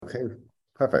Okay,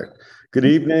 perfect. Good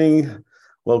evening.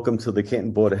 Welcome to the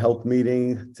Canton Board of Health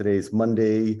meeting. Today's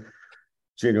Monday,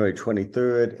 January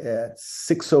 23rd at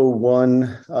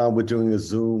 6:01. We're doing a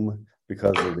Zoom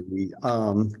because of the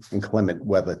inclement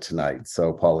weather tonight. So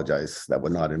apologize that we're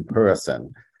not in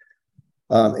person.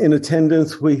 In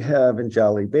attendance, we have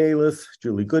Anjali Bayless,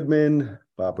 Julie Goodman,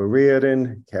 Barbara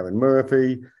Reardon, Karen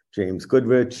Murphy, James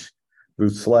Goodrich,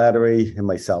 Bruce Slattery, and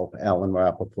myself, Alan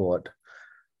Rappaport.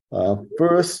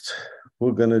 First,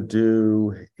 we're going to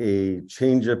do a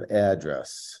change of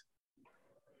address.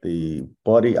 The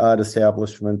Body Art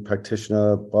Establishment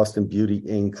Practitioner, Boston Beauty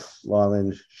Inc.,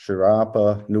 Lauren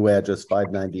Sharapa, new address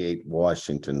 598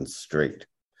 Washington Street.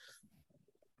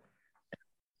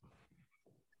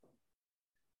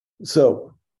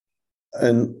 So,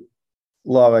 and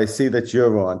Laura, I see that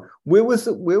you're on. Where was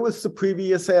the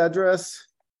previous address?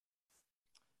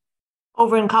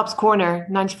 Over in Cobb's Corner,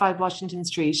 95 Washington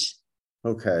Street.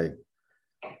 Okay.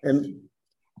 And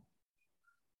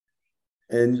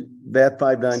that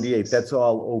 598, that's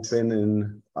all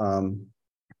open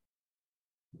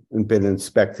and been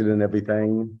inspected and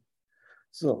everything.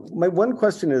 So my one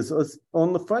question is,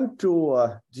 on the front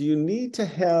door, do you need to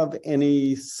have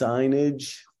any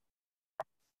signage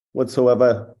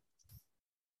whatsoever?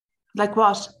 Like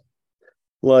what?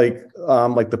 Like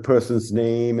the person's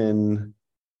name and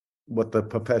what the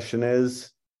profession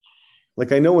is.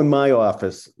 Like I know in my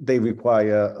office, they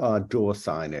require door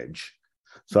signage.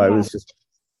 So I was just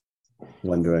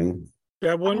wondering.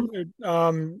 Yeah,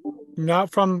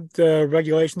 not from the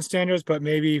regulation standards, but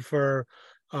maybe for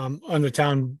on the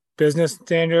town business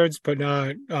standards, but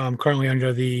not currently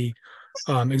under the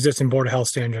existing Board of Health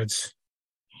standards.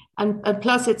 And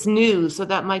plus it's new, so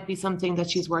that might be something that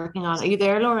she's working on. Are you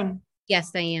there, Lauren?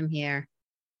 Yes, I am here.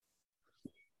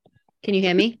 Can you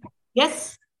hear me?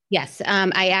 Yes. Yes.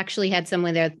 I actually had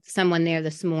someone there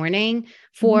this morning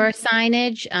for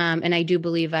signage. And I do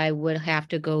believe I would have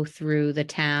to go through the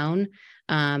town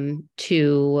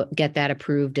to get that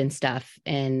approved and stuff.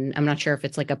 And I'm not sure if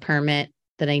it's like a permit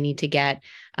that I need to get,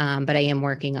 but I am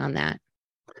working on that.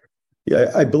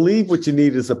 Yeah, I believe what you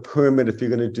need is a permit if you're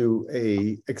going to do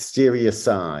a exterior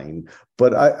sign.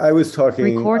 But I was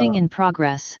talking recording in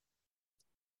progress.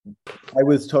 I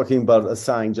was talking about a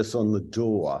sign just on the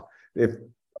door. If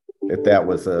that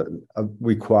was a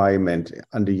requirement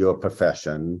under your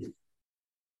profession.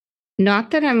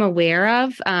 Not that I'm aware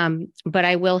of, but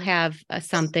I will have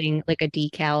something like a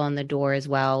decal on the door as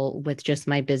well with just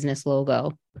my business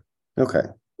logo. Okay.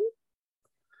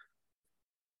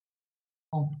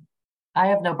 I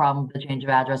have no problem with the change of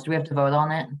address. Do we have to vote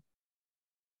on it?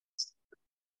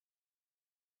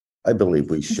 I believe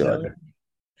we should.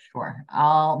 Sure.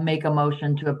 I'll make a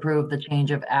motion to approve the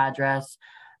change of address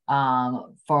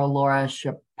for Laura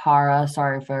Shapara.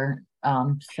 Sorry for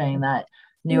saying that.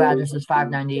 New address is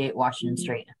 598 Washington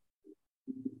Street.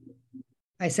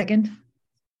 I second.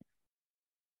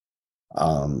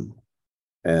 And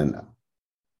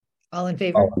all in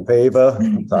favor? All in favor?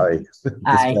 I'm sorry.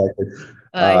 Aye.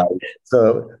 Aye.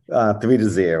 So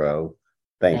 3-0.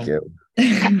 Thank you.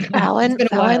 Alan,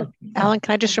 can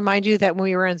I just remind you that when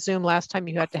we were on Zoom last time,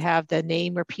 you had to have the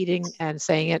name repeating and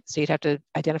saying it. So you'd have to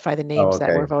identify the names that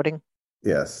were voting.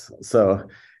 Yes. So,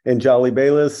 Anjali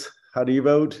Bayless, how do you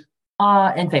vote?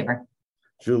 In favor.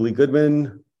 Julie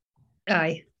Goodman?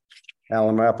 Aye.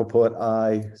 Alan Rappaport,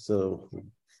 aye. So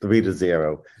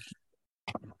 3-0.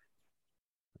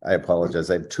 I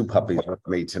apologize. I have 2 puppies with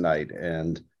me tonight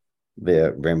and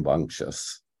they're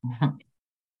rambunctious.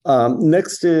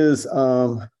 Next is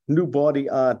new body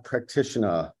art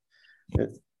practitioner,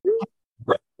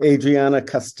 Adriana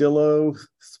Castillo,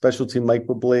 specialty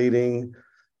microblading.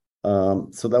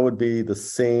 So that would be the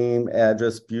same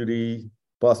address,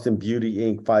 Boston Beauty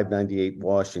Inc., 598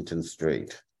 Washington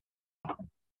Street.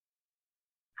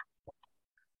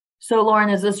 So Lauren,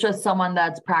 is this just someone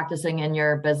that's practicing in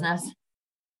your business?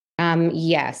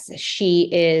 Yes, she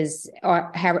is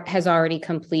or has already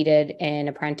completed an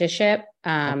apprenticeship.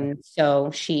 So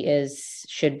she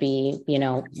should be,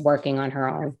 working on her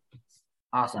own.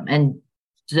 Awesome. And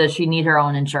does she need her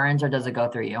own insurance or does it go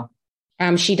through you?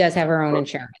 She does have her own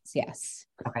insurance. Yes.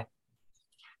 Okay.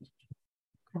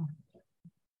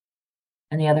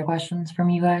 Any other questions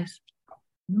from you guys?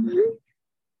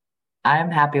 I'm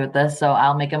happy with this. So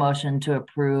I'll make a motion to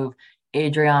approve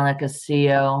Adriana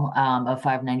Castillo of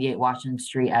 598 Washington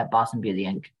Street at Boston Beauty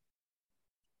Inc.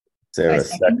 Is there a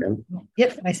second?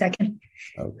 Yep, I second.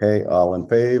 Okay, all in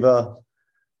favor?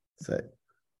 Say.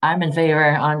 I'm in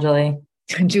favor, Anjali.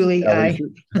 Julie, aye.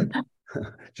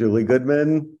 Julie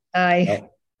Goodman? Aye.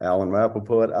 Alan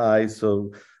Rappaport, aye.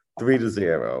 So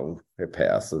 3-0, it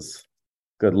passes.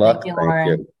 Good luck. Thank you,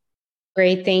 Lauren.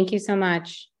 Great. Thank you so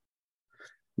much.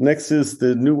 Next is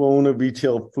the new owner,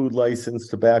 retail food license,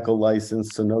 tobacco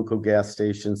license, Sunoco gas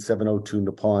station, 702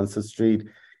 Neponset Street,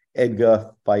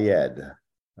 Edgar Fayed,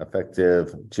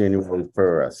 effective January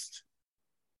 1st.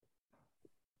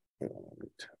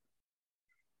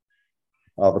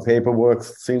 All the paperwork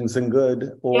seems in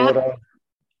good order.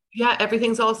 Yeah,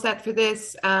 everything's all set for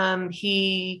this.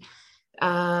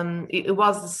 It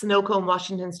was the Sunoco in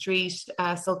Washington Street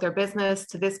sold their business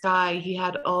to this guy. He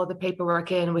had all the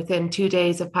paperwork in within 2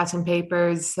 days of passing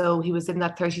papers, so he was in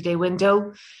that 30-day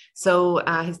window. So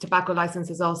his tobacco license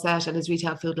is all set and his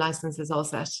retail food license is all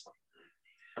set.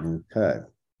 Okay.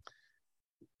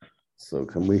 So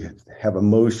can we have a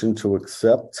motion to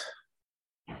accept?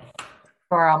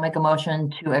 Or I'll make a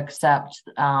motion to accept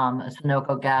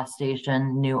Sunoco gas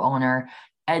station new owner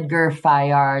Edgar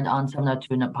Fayard on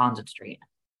 702 Neponset Street.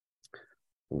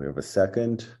 We have a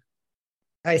second.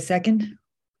 I second.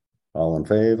 All in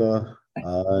favor?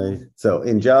 Aye. So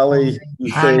Anjali,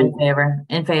 you I'm say in favor.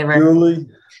 In favor. Julie,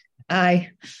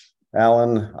 Aye.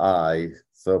 Alan, aye.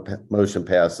 So motion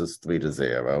passes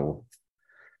 3-0.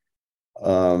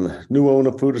 New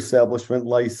owner food establishment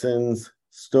license,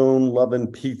 Stone Lovin'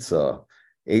 Pizza,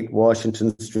 8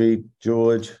 Washington Street,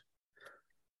 George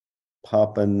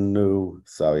Papanou.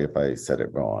 Sorry if I said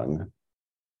it wrong.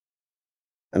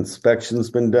 Inspection's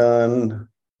been done.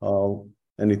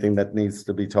 Anything that needs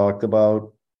to be talked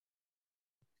about?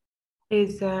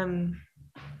 His food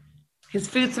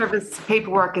service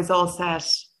paperwork is all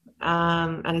set,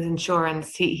 and his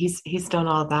insurance. He's done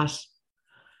all that.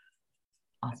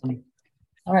 Awesome.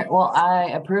 All right. Well,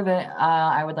 I approve it.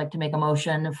 I would like to make a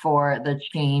motion for the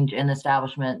change in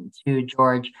establishment to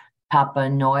George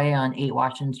Papanou on 8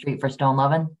 Washington Street for Stone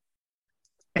Lovin'.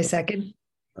 I second.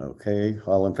 Okay,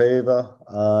 all in favor?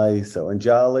 Aye. So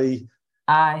Anjali,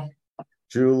 Aye.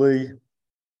 Julie,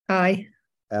 Aye.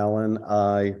 Alan,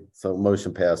 aye. So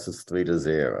motion passes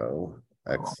 3-0.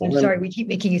 I'm Excellent. sorry, we keep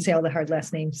making you say all the hard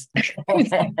last names.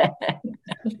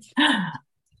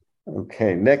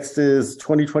 Okay, next is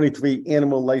 2023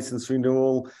 animal license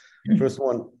renewal. First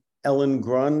one, Ellen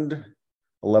Grund,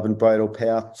 11 Bridle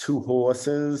Path, 2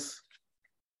 horses.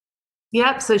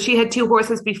 Yep. So she had 2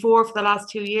 horses before for the last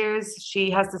 2 years.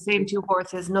 She has the same 2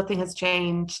 horses. Nothing has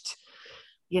changed.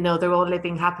 You know, they're all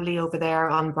living happily over there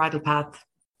on Bridle Path.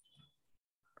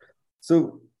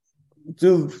 So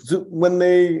do when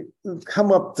they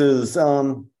come up, does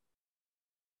do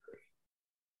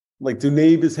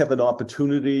neighbors have an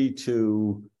opportunity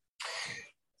to?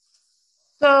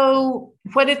 So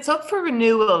when it's up for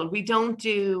renewal, we don't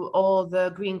do all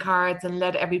the green cards and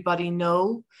let everybody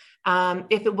know.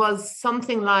 If it was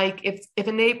something like if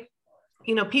a neighbor,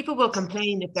 you know, people will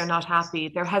complain if they're not happy.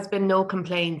 There has been no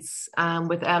complaints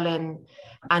with Ellen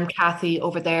and Kathy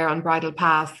over there on Bridle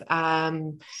Path.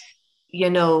 You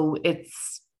know,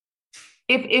 it's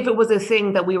if it was a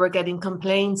thing that we were getting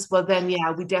complaints, well then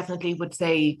yeah, we definitely would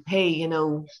say, hey, you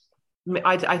know,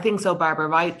 I think so, Barbara,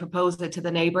 right? Propose it to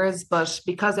the neighbors, but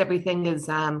because everything is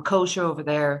kosher over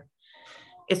there,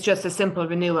 it's just a simple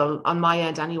renewal on my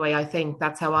end anyway. I think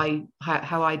that's how I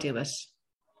do it.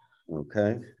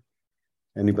 Okay.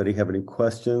 Anybody have any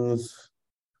questions?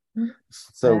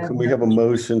 So can we have a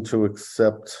motion to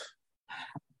accept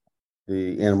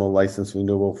the animal license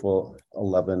renewal for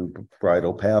 11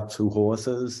 Bridle Path, 2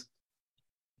 horses?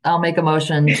 I'll make a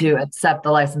motion to accept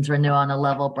the license renewal on a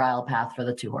level Bridle Path for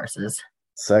the 2 horses.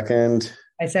 Second.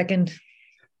 I second.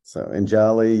 So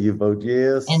Anjali, you vote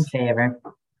yes. In favor.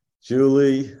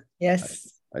 Julie?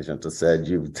 Yes. I shouldn't have said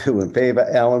you 2 in favor.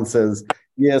 Alan says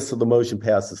yes, so the motion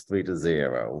passes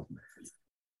 3-0.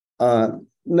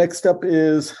 Next up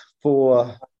is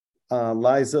for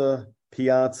Liza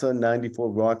Piazza,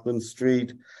 94 Rockland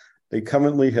Street. They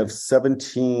currently have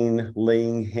 17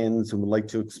 laying hens and would like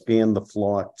to expand the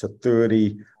flock to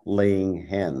 30 laying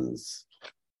hens.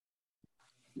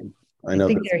 I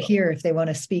think they're here if they want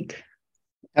to speak.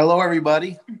 Hello,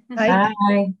 everybody. Hi.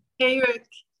 Hi. Hey, Rick.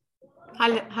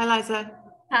 Hi, Liza.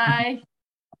 Hi.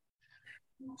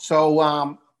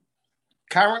 So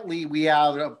currently we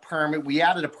have a permit. We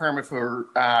added a permit for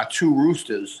 2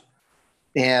 roosters,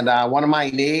 and one of my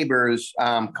neighbors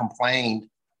complained,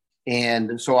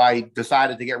 and so I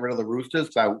decided to get rid of the roosters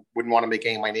because I wouldn't want to make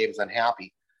any of my neighbors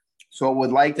unhappy. So what I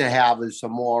would like to have is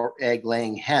some more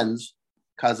egg-laying hens,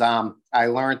 because I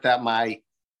learned that my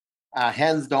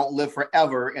hens don't live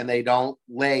forever, and they don't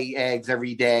lay eggs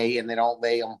every day, and they don't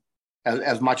lay them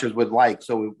as much as we'd like.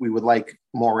 So we would like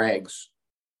more eggs.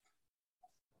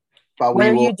 But What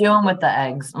are you doing with the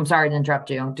eggs? I'm sorry to interrupt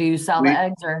you. Do you sell the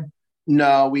eggs or?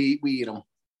 No, we eat them.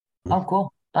 Oh,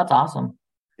 cool. That's awesome.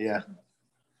 Yeah.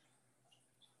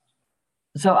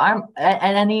 So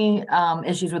and any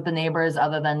issues with the neighbors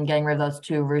other than getting rid of those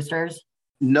 2 roosters?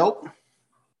 Nope.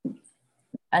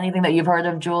 Anything that you've heard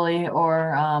of, Julie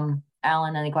or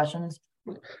Alan? Any questions?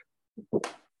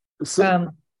 So,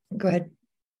 Go ahead.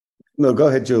 no, go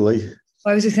ahead, Julie.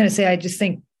 I was just going to say, I just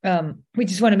think we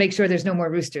just want to make sure there's no more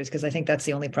roosters, because I think that's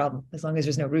the only problem. As long as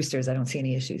there's no roosters, I don't see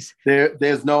any issues.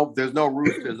 There's no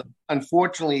roosters.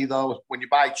 Unfortunately, though, when you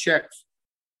buy chicks,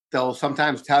 they'll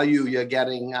sometimes tell you you're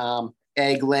getting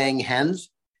egg-laying hens,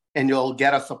 and you'll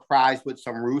get a surprise with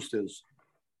some roosters.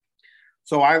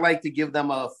 So I like to give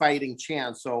them a fighting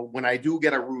chance. So when I do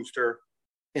get a rooster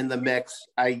in the mix,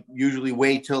 I usually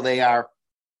wait till they are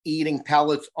eating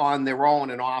pellets on their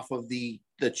own and off of the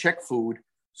chick food.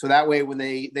 So that way, when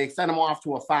they send them off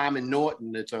to a farm in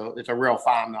Norton, it's a real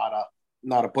farm,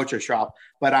 not a butcher shop.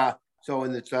 But so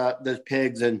and there's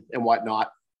pigs and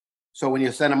whatnot. So when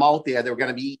you send them out there, they're going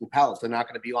to be eating pellets. They're not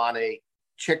going to be on a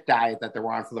chick diet that they're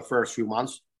on for the first few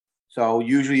months. So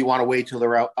usually you want to wait till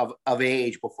they're of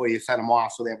age before you send them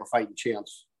off, so they have a fighting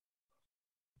chance.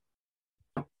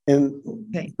 And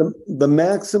Okay. the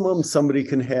maximum somebody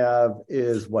can have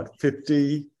is what,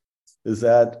 50? Is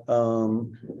that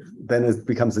then it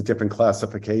becomes a different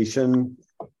classification?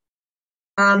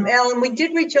 Alan, we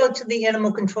did reach out to the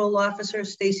animal control officer,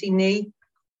 Stacy Nee,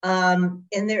 and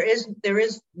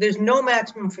there's no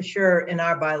maximum for sure in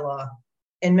our bylaw.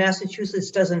 And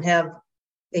Massachusetts doesn't have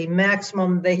a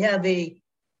maximum. They have a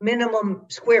minimum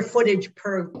square footage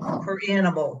per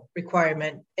animal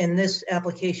requirement, and this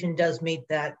application does meet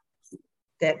that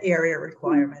area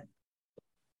requirement.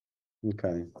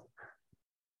 Okay.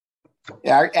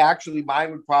 Yeah, actually,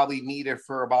 mine would probably meet it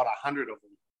for about 100 of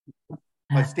them.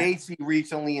 But Stacy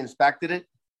recently inspected it,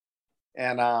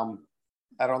 and I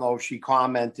don't know if she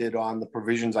commented on the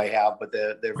provisions I have, but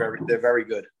they're very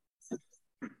good.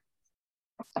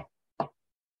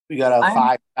 We got a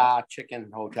 5-star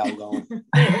chicken hotel going.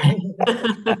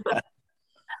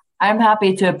 I'm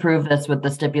happy to approve this with the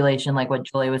stipulation, like what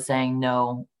Julie was saying,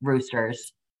 no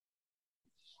roosters.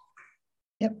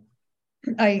 Yep.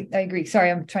 I agree.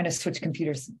 Sorry, I'm trying to switch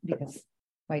computers because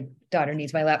my daughter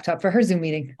needs my laptop for her Zoom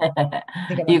meeting.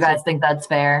 You guys think that's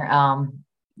fair?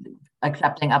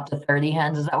 Accepting up to 30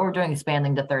 hens? Is that what we're doing?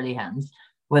 Expanding to 30 hens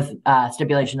with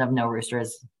stipulation of no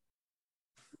roosters?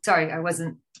 Sorry,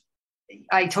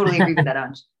 I totally agree with that,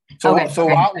 Anj. So, Okay, so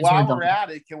okay. while we're at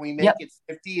it, can we make Yep. it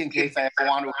 50 in case I ever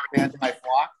want to expand my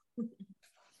flock?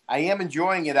 I am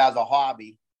enjoying it as a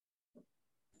hobby.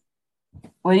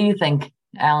 What do you think,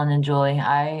 Alan and Julie?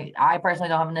 I personally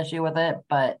don't have an issue with it,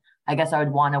 but I guess I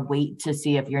would want to wait to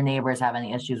see if your neighbors have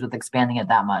any issues with expanding it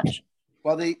that much.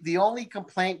 Well, the only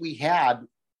complaint we had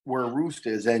were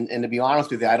roosters, and to be honest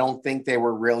with you, I don't think they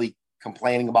were really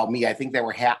complaining about me. I think they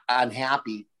were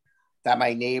unhappy that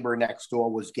my neighbor next door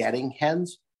was getting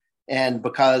hens. And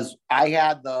because I've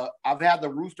had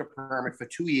the rooster permit for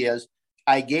 2 years,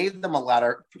 I gave them a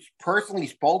letter, personally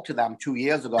spoke to them 2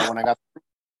 years ago when I got,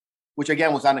 which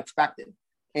again was unexpected.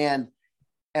 And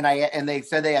they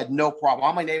said they had no problem.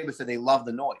 All my neighbors said they love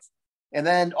the noise. And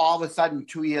then all of a sudden,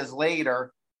 2 years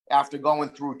later, after going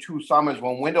through 2 summers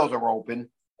when windows are open,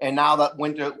 and now that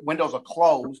windows are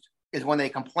closed, is when they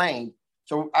complained.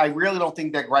 So I really don't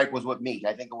think their gripe was with me.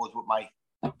 I think it was with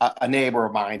a neighbor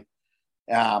of mine.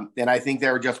 And I think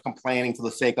they were just complaining for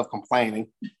the sake of complaining.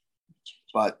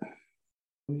 But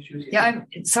Yeah,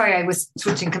 I'm sorry, I was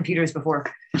switching computers before.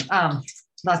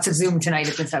 Lots of Zoom tonight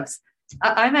at this house.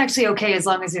 I'm actually okay as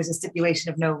long as there's a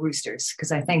stipulation of no roosters,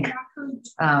 because I think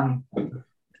I'm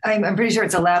pretty sure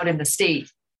it's allowed in the state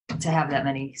to have that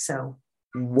many. So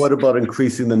What about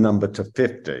increasing the number to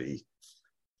 50?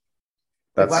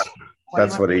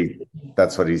 That's what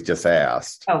he's just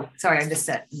asked. Oh, sorry, I missed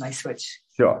that in my switch.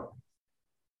 Sure.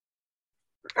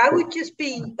 I would just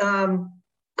be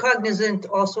cognizant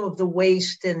also of the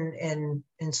waste and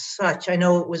such. I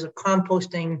know it was a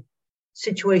composting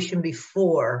situation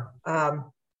before.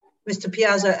 Mr.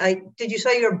 Piazza, did you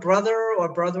say your brother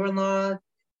or brother-in-law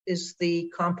is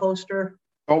the composter?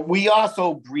 But we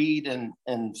also breed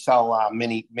and sell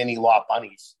mini lot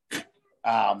bunnies,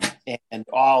 and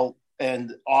all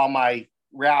my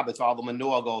rabbits, all the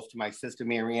manure goes to my sister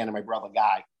Marianne and my brother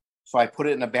Guy. So I put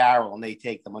it in a barrel and they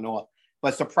take the manure.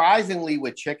 But surprisingly,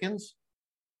 with chickens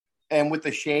and with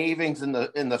the shavings and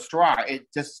the straw, it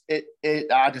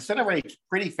disintegrates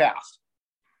pretty fast.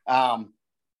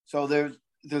 So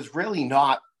there's really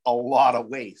not a lot of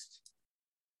waste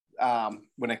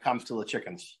when it comes to the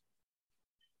chickens.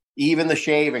 Even the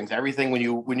shavings, everything, when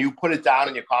you put it down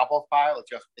in your compost pile,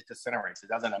 it disintegrates. It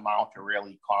doesn't amount to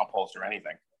really compost or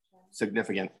anything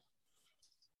significant.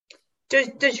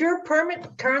 Does your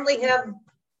permit currently have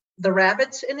the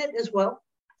rabbits in it as well?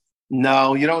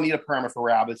 No, you don't need a permit for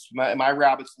rabbits. My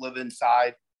rabbits live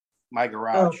inside my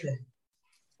garage. Okay.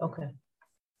 Okay.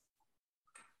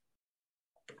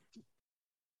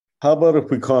 How about if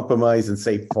we compromise and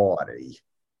say 40?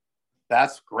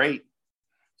 That's great.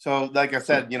 So like I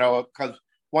said, because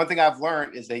one thing I've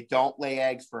learned is they don't lay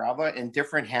eggs forever, and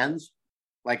different hens,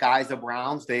 like Isa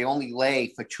Browns, they only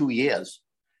lay for 2 years.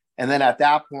 And then at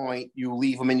that point, you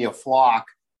leave them in your flock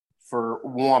for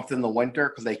warmth in the winter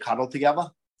because they cuddle together.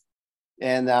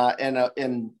 And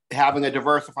having a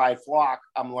diversified flock,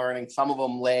 I'm learning some of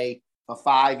them lay for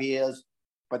 5 years,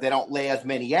 but they don't lay as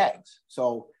many eggs.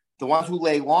 So the ones who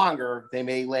lay longer, they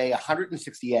may lay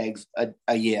 160 eggs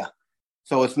a year.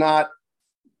 So it's not,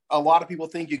 a lot of people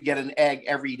think you get an egg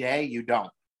every day. You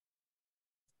don't.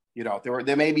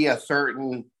 There may be a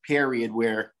certain period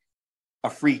where a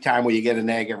free time where you get an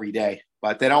egg every day,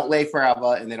 but they don't lay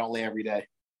forever and they don't lay every day.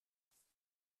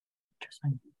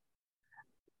 Interesting.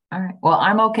 All right. Well,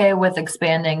 I'm okay with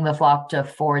expanding the flock to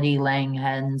 40 laying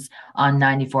hens on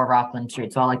 94 Rockland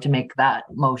Street. So I'd like to make that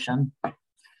motion.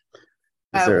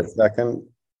 Is there a second?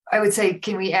 I would say,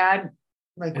 can we add,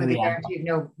 like, with the guarantee of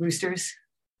no roosters?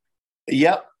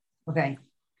 Yep. Okay.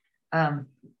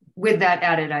 With that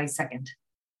added, I second.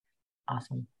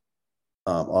 Awesome.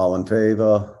 All in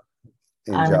favor?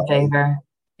 I'm in favor.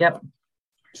 Yep.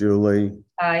 Julie?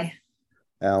 Aye.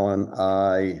 Alan,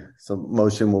 aye. So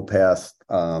motion will pass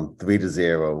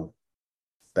 3-0.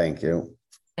 Thank you.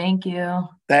 Thank you.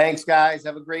 Thanks, guys.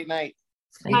 Have a great night.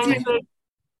 Thank you.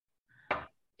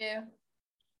 Yeah.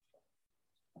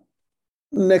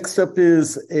 Next up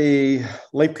is a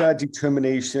lifeguard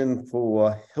determination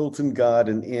for Hilton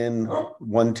Garden Inn,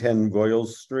 110 Royal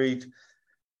Street.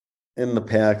 In the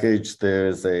package,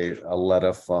 there's a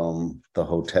letter from the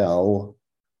hotel,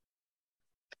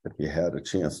 if you had a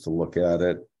chance to look at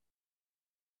it.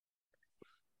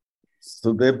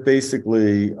 So they're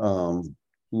basically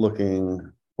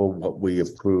looking for what we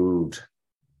approved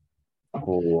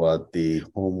for the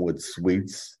Homewood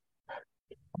Suites.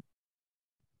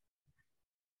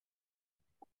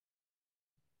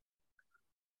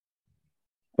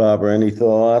 Barbara, any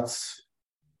thoughts?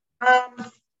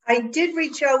 I did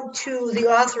reach out to the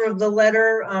author of the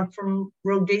letter from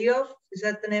Rodeo. Is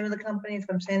that the name of the company, if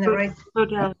I'm saying that right?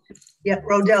 Rodell. Yeah,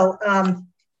 Rodell.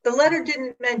 The letter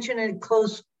didn't mention a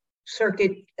closed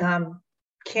circuit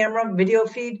camera video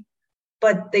feed,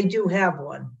 but they do have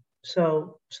one.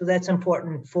 So that's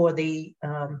important for the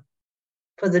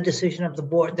decision of the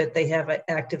board that they have an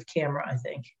active camera, I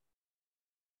think.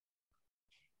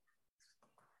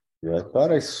 Yeah, I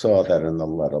thought I saw that in the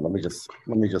letter. Let me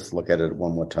just look at it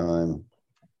one more time.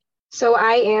 So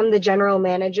I am the general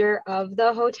manager of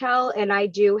the hotel, and I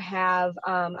do have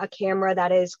a camera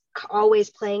that is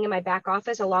always playing in my back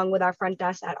office along with our front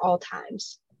desk at all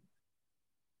times.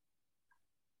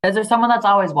 Is there someone that's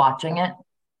always watching it?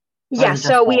 Yes,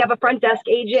 so we have a front desk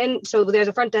agent. So there's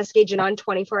a front desk agent on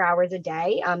 24 hours a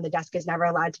day. The desk is never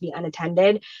allowed to be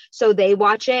unattended. So they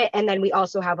watch it. And then we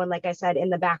also have one, like I said, in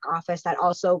the back office that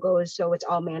also goes. So it's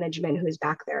all management who's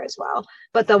back there as well.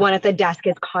 But the one at the desk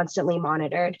is constantly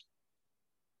monitored.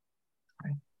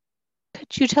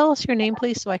 Could you tell us your name,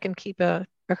 please, so I can keep a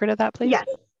record of that, please? Yes,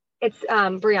 it's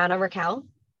Brianna Raquel.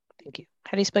 Thank you.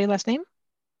 How do you spell your last name?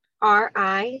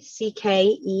 Rickell.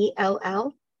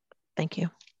 Thank you.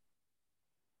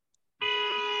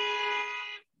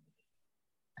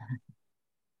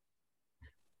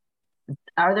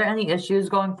 Are there any issues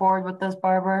going forward with this,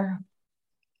 Barbara?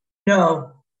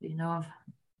 No. Do you know of?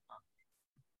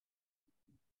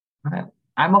 All right.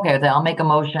 I'm okay with it. I'll make a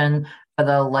motion for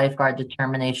the lifeguard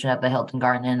determination at the Hilton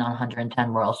Garden Inn on 110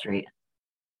 Royal Street.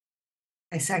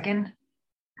 I second.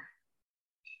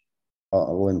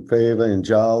 All in favor? And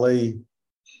Jolly?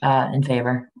 In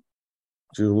favor.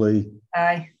 Julie?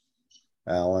 Aye.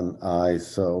 Alan? Aye.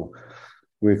 So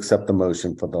we accept the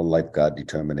motion for the lifeguard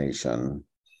determination.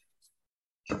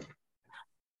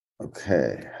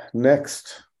 Okay,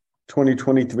 next,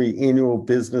 2023 annual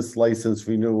business license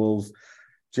renewals,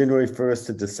 January 1st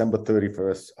to December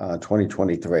 31st,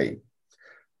 2023.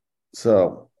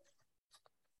 So,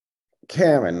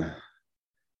 Karen,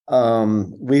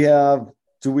 do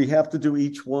we have to do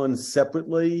each one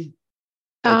separately?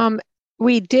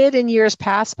 We did in years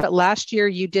past, but last year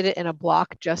you did it in a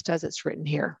block just as it's written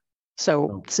here.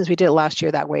 So since we did it last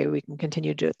year, that way we can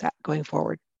continue to do that going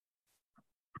forward.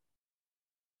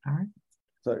 All right.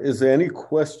 So is there any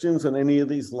questions on any of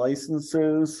these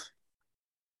licenses?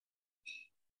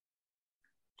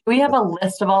 Do we have a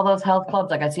list of all those health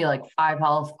clubs? Like I see like 5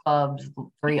 health clubs,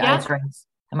 3 ice rinks.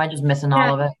 Am I just missing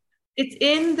all of it? It's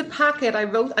in the packet. I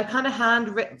kind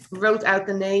of wrote out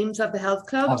the names of the health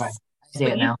clubs. Okay, I see it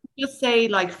But now. you just say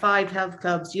like 5 health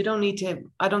clubs. You don't need to,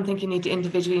 I don't think you need to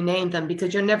individually name them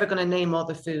because you're never going to name all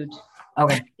the food.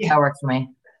 Okay, that works for me.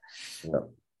 Yep.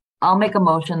 I'll make a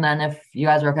motion then if you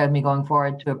guys are okay with me going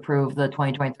forward to approve the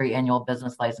 2023 annual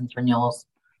business license renewals.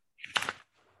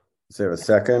 Is there a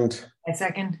second? I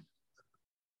second.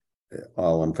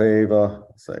 All in favor,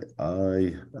 say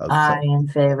aye. Aye, in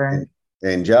favor.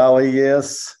 And Jolly,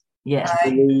 yes. Yes. Aye.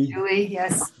 Julie? Julie,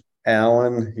 yes.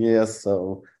 Alan, yes.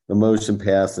 So the motion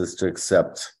passes to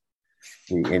accept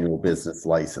the annual business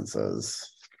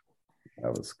licenses.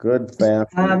 That was good.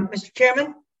 Fast. Mr.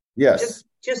 Chairman, Yes.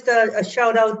 just a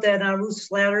shout out that Ruth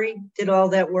Slattery did all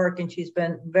that work, and she's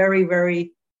been very,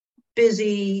 very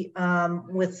busy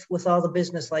with all the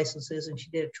business licenses, and she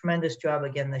did a tremendous job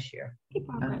again this year.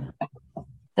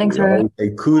 Thanks, Yeah, Ruth.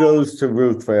 okay, kudos to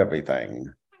Ruth for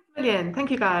everything. Brilliant.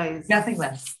 Thank you, guys. Nothing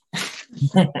less.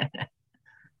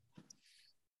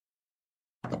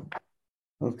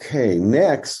 Okay,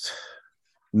 next,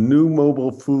 new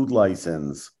mobile food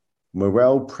license.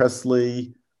 Morel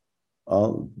Presley,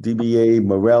 DBA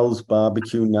Morel's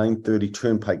Barbecue, 930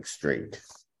 Turnpike Street.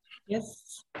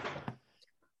 Yes.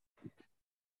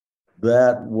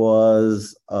 That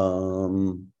was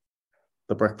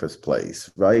the breakfast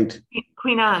place, right?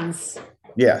 Queen Anne's.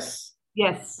 Yes.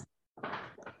 Yes.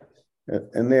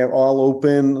 And they're all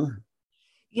open.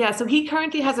 Yeah, so he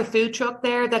currently has a food truck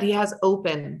there that he has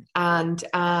open, and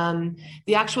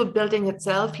the actual building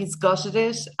itself, he's gutted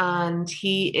it, and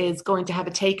he is going to have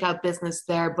a takeout business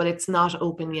there, but it's not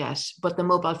open yet. But the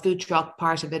mobile food truck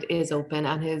part of it is open,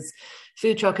 and his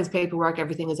food truck, his paperwork,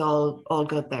 everything is all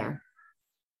good there.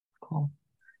 Cool.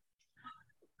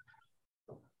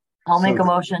 I'll make a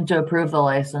motion to approve the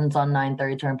license on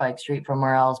 930 Turnpike Street for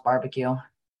Morel's Barbecue.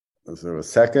 Is there a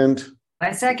second?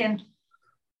 I second.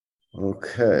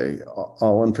 Okay,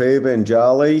 all in favor, and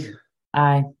Jolly?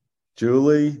 Aye.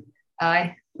 Julie?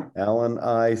 Aye. Alan,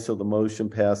 aye. So the motion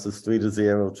passes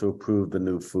 3-0 to approve the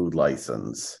new food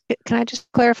license. Can I just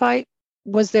clarify?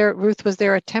 Ruth, was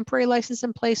there a temporary license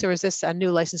in place, or is this a new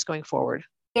license going forward?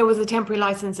 There was a temporary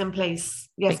license in place.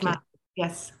 Yes, Thank you. ma'am.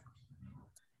 Yes.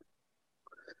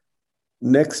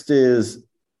 Next is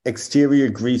exterior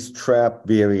grease trap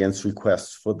variance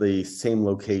request for the same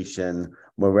location,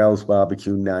 Morel's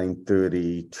Barbecue,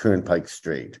 930 Turnpike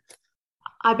Street.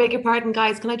 I beg your pardon,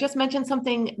 guys. Can I just mention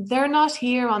something? They're not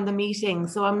here on the meeting,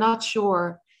 so I'm not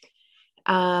sure.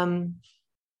 I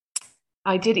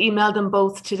did email them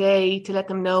both today to let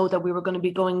them know that we were going to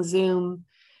be going Zoom,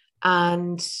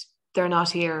 and they're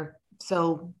not here.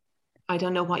 So I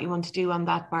don't know what you want to do on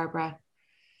that, Barbara.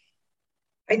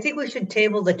 I think we should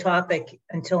table the topic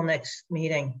until next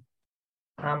meeting.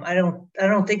 I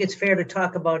don't think it's fair to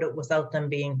talk about it without them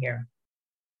being here.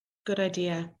 Good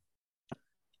idea.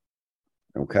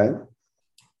 Okay.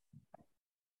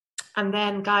 And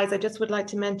then, guys, I just would like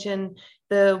to mention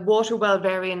the water well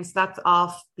variance, that's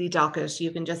off the docket.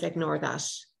 You can just ignore that.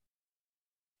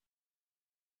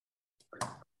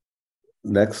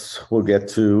 Next, we'll get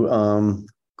to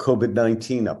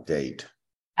COVID-19 update.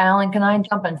 Alan, can I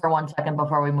jump in for 1 second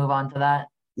before we move on to that?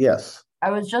 Yes. I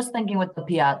was just thinking with the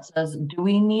Piazzas, do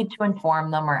we need to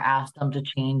inform them or ask them to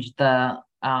change the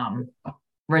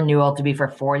renewal to be for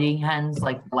 40 hens,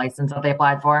 like the license that they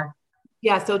applied for?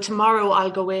 Yeah, so tomorrow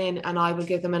I'll go in and I will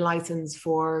give them a license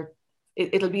for,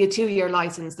 it'll be a 2-year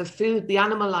license. The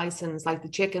animal license, like the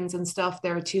chickens and stuff,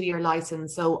 they're a 2-year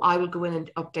license. So I will go in and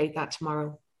update that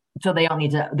tomorrow. So they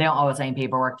don't owe us any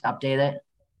paperwork to update it?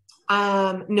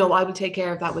 No, I will take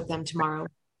care of that with them tomorrow.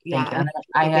 Yeah. And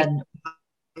I had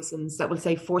license that will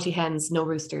say 40 hens, no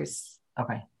roosters.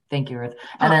 Okay, thank you, Ruth.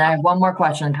 And then I have one more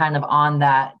question kind of on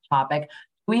that topic.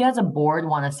 We as a board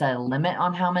want to set a limit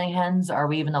on how many hens? Are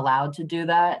we even allowed to do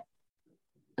that?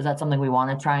 Is that something we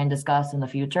want to try and discuss in the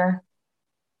future?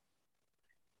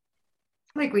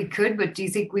 I think we could, but do you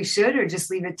think we should, or just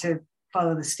leave it to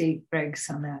follow the state regs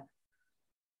on that?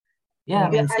 Yeah, I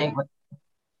mean, state.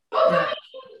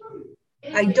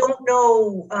 I don't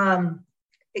know.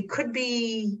 It could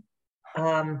be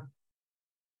bring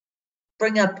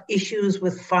up issues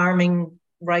with farming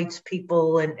rights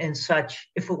people and such.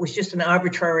 If it was just an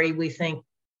arbitrary, we think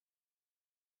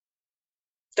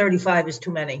 35 is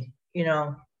too many.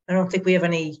 I don't think we have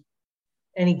any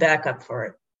backup for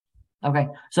it. Okay,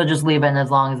 so just leave it, and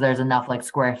as long as there's enough like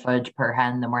square footage per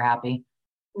hen, then we're happy.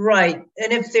 Right,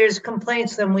 and if there's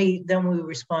complaints, then we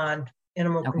respond.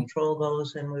 Animal control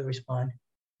goes and we respond.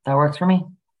 That works for me.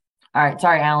 All right,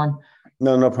 sorry, Alan.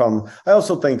 No problem. I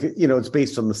also think, it's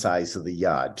based on the size of the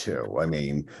yard too. I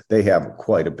mean, they have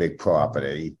quite a big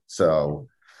property. So,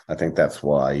 I think that's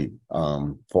why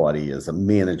 40 is a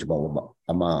manageable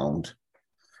amount.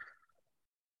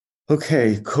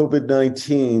 Okay,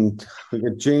 COVID-19. We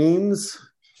got James.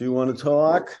 Do you want to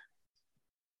talk?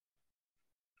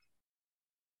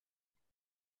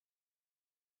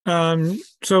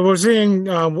 So we're seeing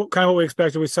kind of what we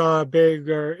expected. We saw a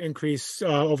bigger increase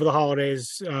over the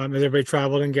holidays as everybody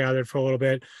traveled and gathered for a little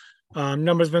bit.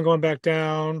 Numbers have been going back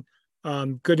down.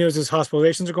 Good news is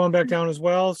hospitalizations are going back down as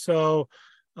well. So,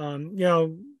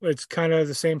 it's kind of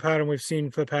the same pattern we've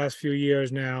seen for the past few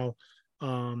years now.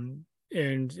 And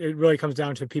it really comes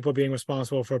down to people being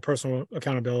responsible for personal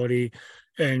accountability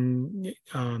and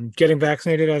getting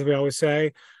vaccinated, as we always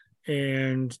say.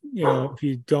 And, if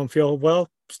you don't feel well,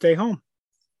 stay home.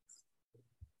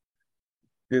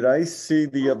 Did I see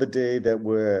the other day that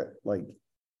we're like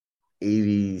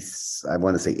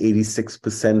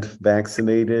 86%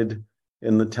 vaccinated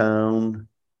in the town?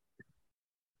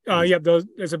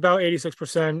 It's about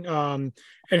 86%.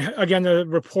 And again, the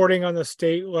reporting on the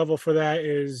state level for that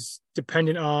is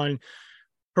dependent on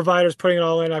providers putting it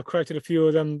all in. I've corrected a few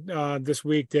of them this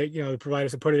week that, the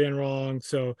providers have put it in wrong.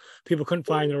 So people couldn't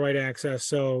find the right access.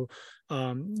 So,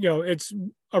 it's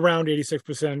around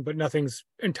 86%, but nothing's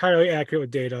entirely accurate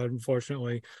with data,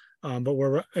 unfortunately. But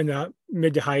we're in the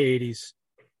mid to high 80s.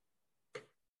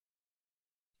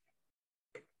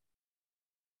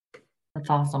 That's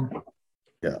awesome.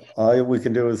 Yeah, all we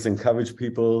can do is encourage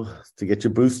people to get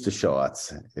your booster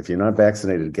shots. If you're not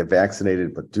vaccinated, get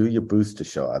vaccinated, but do your booster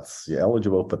shots. You're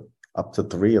eligible for up to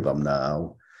 3 of them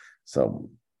now. So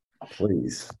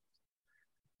please.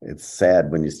 It's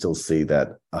sad when you still see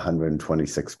that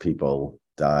 126 people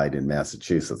died in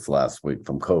Massachusetts last week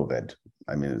from COVID.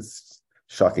 I mean, it's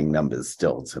shocking numbers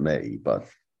still to me, but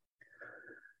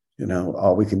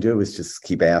all we can do is just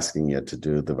keep asking you to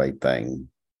do the right thing.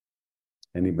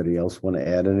 Anybody else want to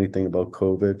add anything about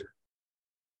COVID?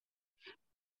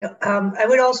 I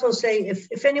would also say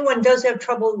if anyone does have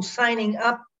trouble signing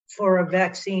up for a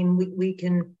vaccine, we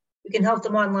can help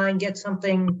them online, get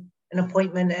an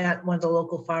appointment at one of the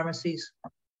local pharmacies.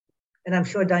 And I'm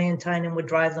sure Diane Tynan would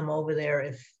drive them over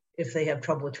there if they have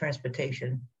trouble with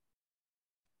transportation.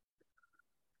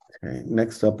 Okay,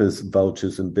 next up is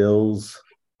vouchers and bills.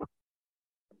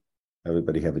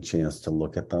 Everybody have a chance to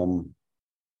look at them?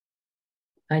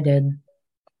 I did.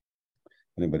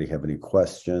 Anybody have any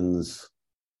questions?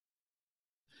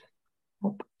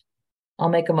 I'll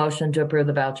make a motion to approve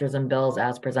the vouchers and bills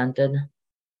as presented.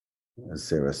 Is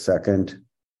there a second?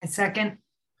 A second.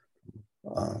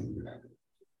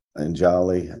 And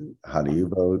Jolly, how do you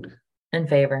vote? In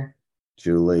favor.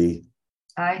 Julie?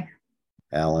 Aye.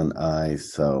 Alan, aye.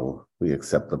 So we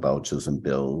accept the vouchers and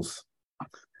bills.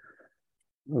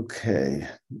 Okay.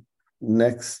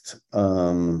 Next,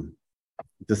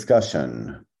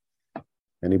 discussion.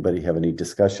 Anybody have any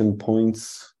discussion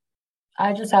points?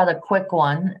 I just had a quick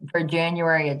one. For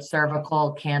January, it's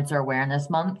Cervical Cancer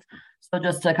Awareness Month. So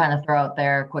just to kind of throw out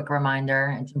there, a quick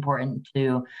reminder, it's important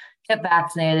to get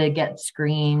vaccinated, get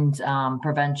screened.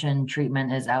 Prevention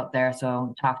treatment is out there.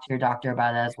 So talk to your doctor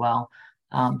about it as well.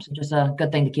 So just a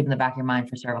good thing to keep in the back of your mind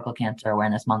for Cervical Cancer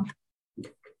Awareness Month.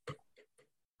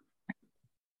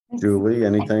 Julie,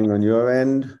 anything on your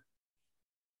end?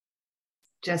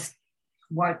 Just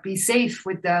be safe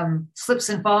with slips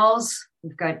and falls.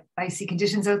 We've got icy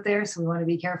conditions out there, so we want to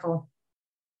be careful.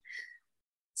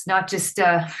 It's not just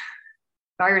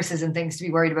viruses and things to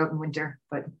be worried about in winter,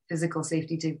 but physical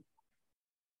safety too.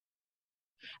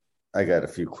 I got a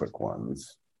few quick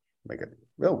ones. Make it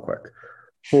real quick.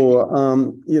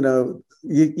 For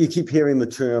you keep hearing the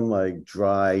term like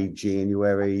dry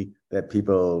January, that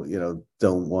people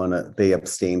don't want to, they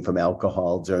abstain from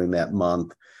alcohol during that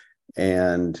month.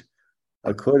 And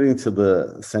according to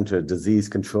the Center for Disease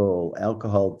Control,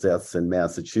 alcohol deaths in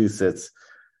Massachusetts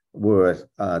were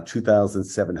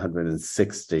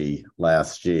 2,760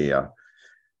 last year.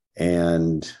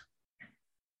 And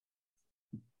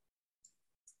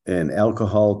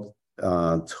alcohol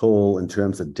toll in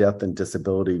terms of death and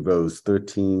disability rose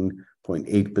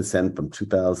 13.8% from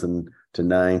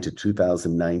 2009 to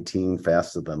 2019,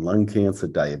 faster than lung cancer,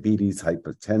 diabetes,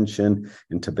 hypertension,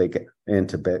 and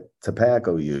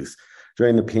tobacco use.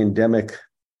 During the pandemic,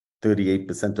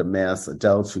 38% of mass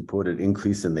adults reported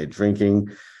increase in their drinking,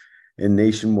 and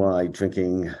nationwide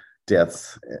drinking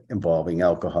deaths involving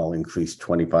alcohol increased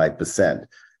 25%.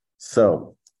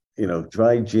 So,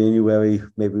 dry January,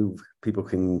 maybe people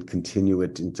can continue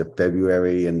it into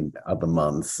February and other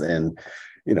months, and,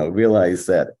 realize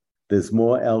that there's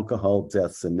more alcohol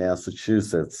deaths in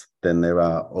Massachusetts than there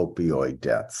are opioid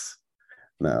deaths.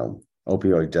 Now,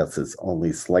 opioid deaths is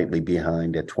only slightly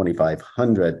behind at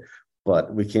 2,500,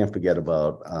 but we can't forget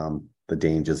about the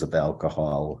dangers of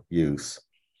alcohol use.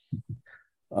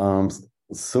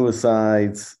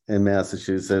 Suicides in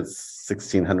Massachusetts,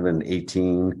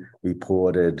 1,618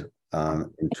 reported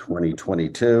in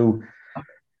 2022.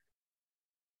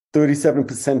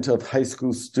 37% of high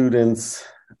school students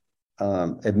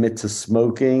admit to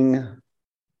smoking.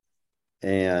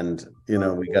 And, you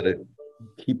know, we got to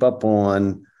keep up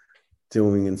on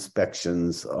doing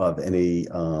inspections of any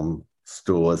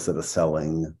stores that are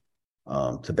selling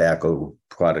tobacco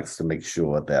products to make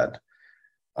sure that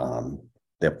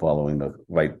they're following the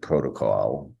right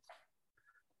protocol.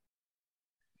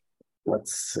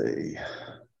 Let's see.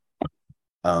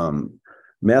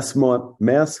 Mass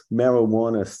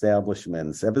marijuana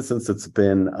establishments, ever since it's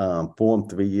been formed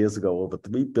 3 years ago, over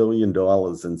 $3 billion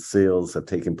in sales have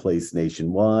taken place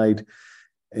nationwide.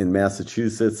 In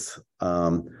Massachusetts,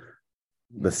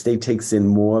 the state takes in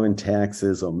more in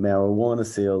taxes on marijuana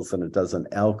sales than it does on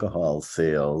alcohol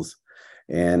sales.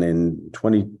 And in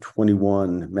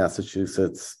 2021,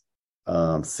 Massachusetts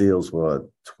sales were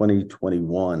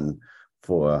 2021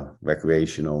 for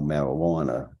recreational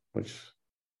marijuana, which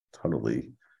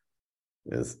totally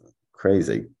is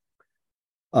crazy.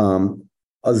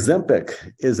 Ozempic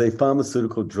is a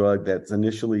pharmaceutical drug that's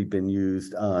initially been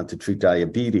used to treat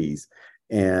diabetes,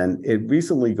 and it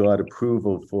recently got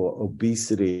approval for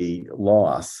obesity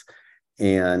loss,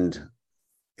 and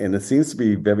it seems to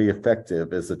be very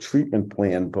effective as a treatment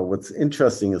plan. But what's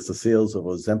interesting is the sales of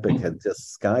Ozempic had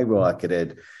just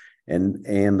skyrocketed,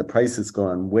 and the price has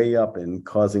gone way up and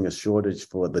causing a shortage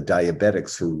for the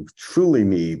diabetics who truly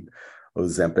need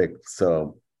Ozempic.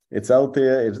 So it's out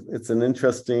there. It's an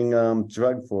interesting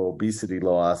drug for obesity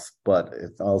loss, but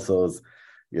it also is,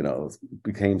 you know,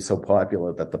 became so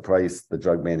popular that the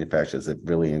drug manufacturers, it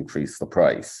really increased the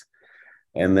price.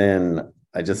 And then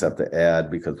I just have to add,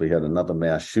 because we had another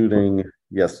mass shooting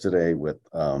yesterday with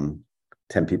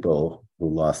 10 people who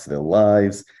lost their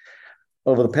lives.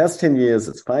 Over the past 10 years,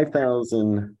 it's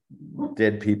 5,000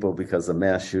 dead people because of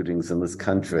mass shootings in this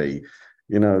country.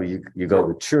 You know, you go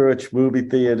to church, movie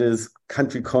theaters,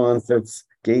 country concerts,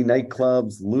 gay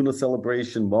nightclubs, lunar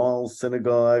celebration, malls,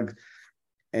 synagogue,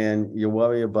 and you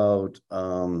worry about,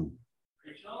 you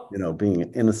know, being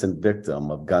an innocent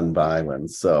victim of gun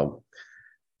violence. So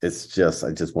it's just,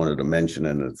 I just wanted to mention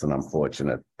it. It's an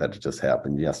unfortunate that it just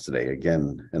happened yesterday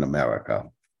again in America.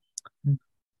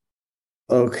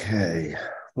 Okay,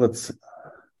 let's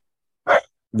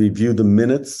review the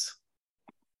minutes.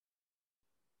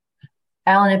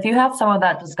 Alan, if you have some of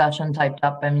that discussion typed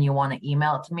up and you want to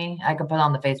email it to me, I can put it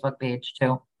on the Facebook page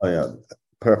too. Oh yeah,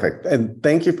 perfect. And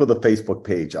thank you for the Facebook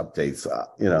page updates.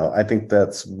 You know, I think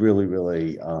that's really,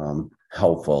 really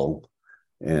helpful,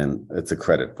 and it's a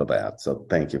credit for that. So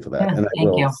thank you for that. Yeah,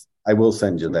 and I will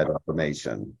send you that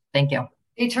information. Thank you.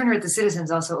 Hey, Turner at the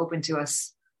Citizens also open to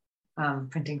us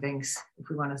printing things if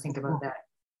we want to think about that.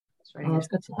 That's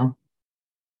good to know.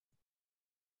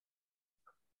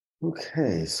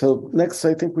 Okay, so next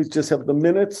I think we just have the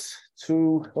minutes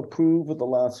to approve of the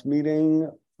last meeting.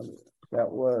 That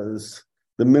was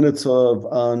the minutes of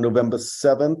November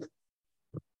 7th.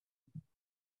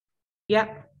 Yeah.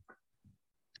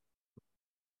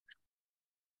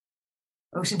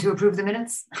 Motion to approve the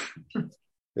minutes.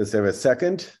 Is there a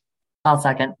second? I'll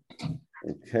second.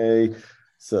 Okay,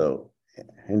 so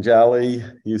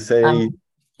Anjali, you say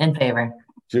in favor.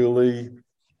 Julie,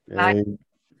 Aye.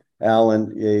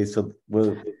 Alan, yay. So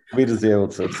we're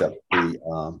 3-0 to accept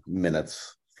the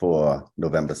minutes for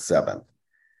November 7th.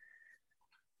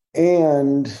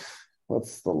 And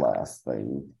what's the last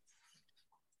thing?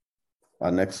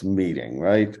 Our next meeting,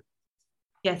 right?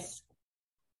 Yes.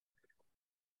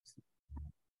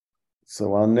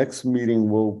 So our next meeting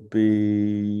will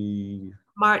be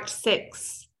March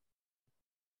 6th.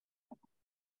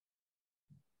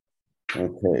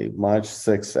 Okay, March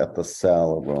 6th at the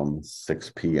Sala Room,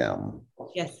 6 p.m.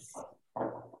 Yes.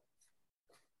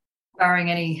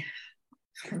 Barring any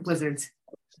blizzards.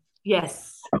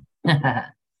 Yes.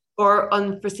 Or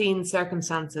unforeseen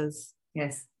circumstances.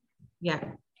 Yes. Yeah.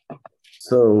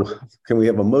 So can we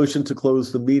have a motion to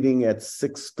close the meeting at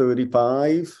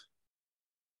 6:35?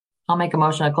 I'll make a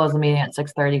motion to close the meeting at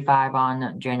 6:35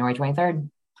 on January 23rd.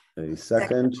 A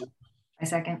second? I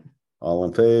second. All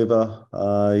in favor?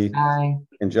 Aye. Aye.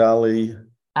 Anjali?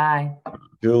 Aye.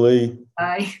 Julie?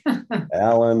 Aye.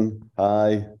 Alan?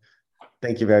 Aye.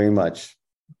 Thank you very much.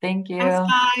 Thank you.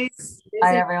 Thanks, guys.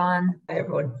 Bye, everyone. Hi,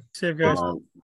 everyone. See you guys.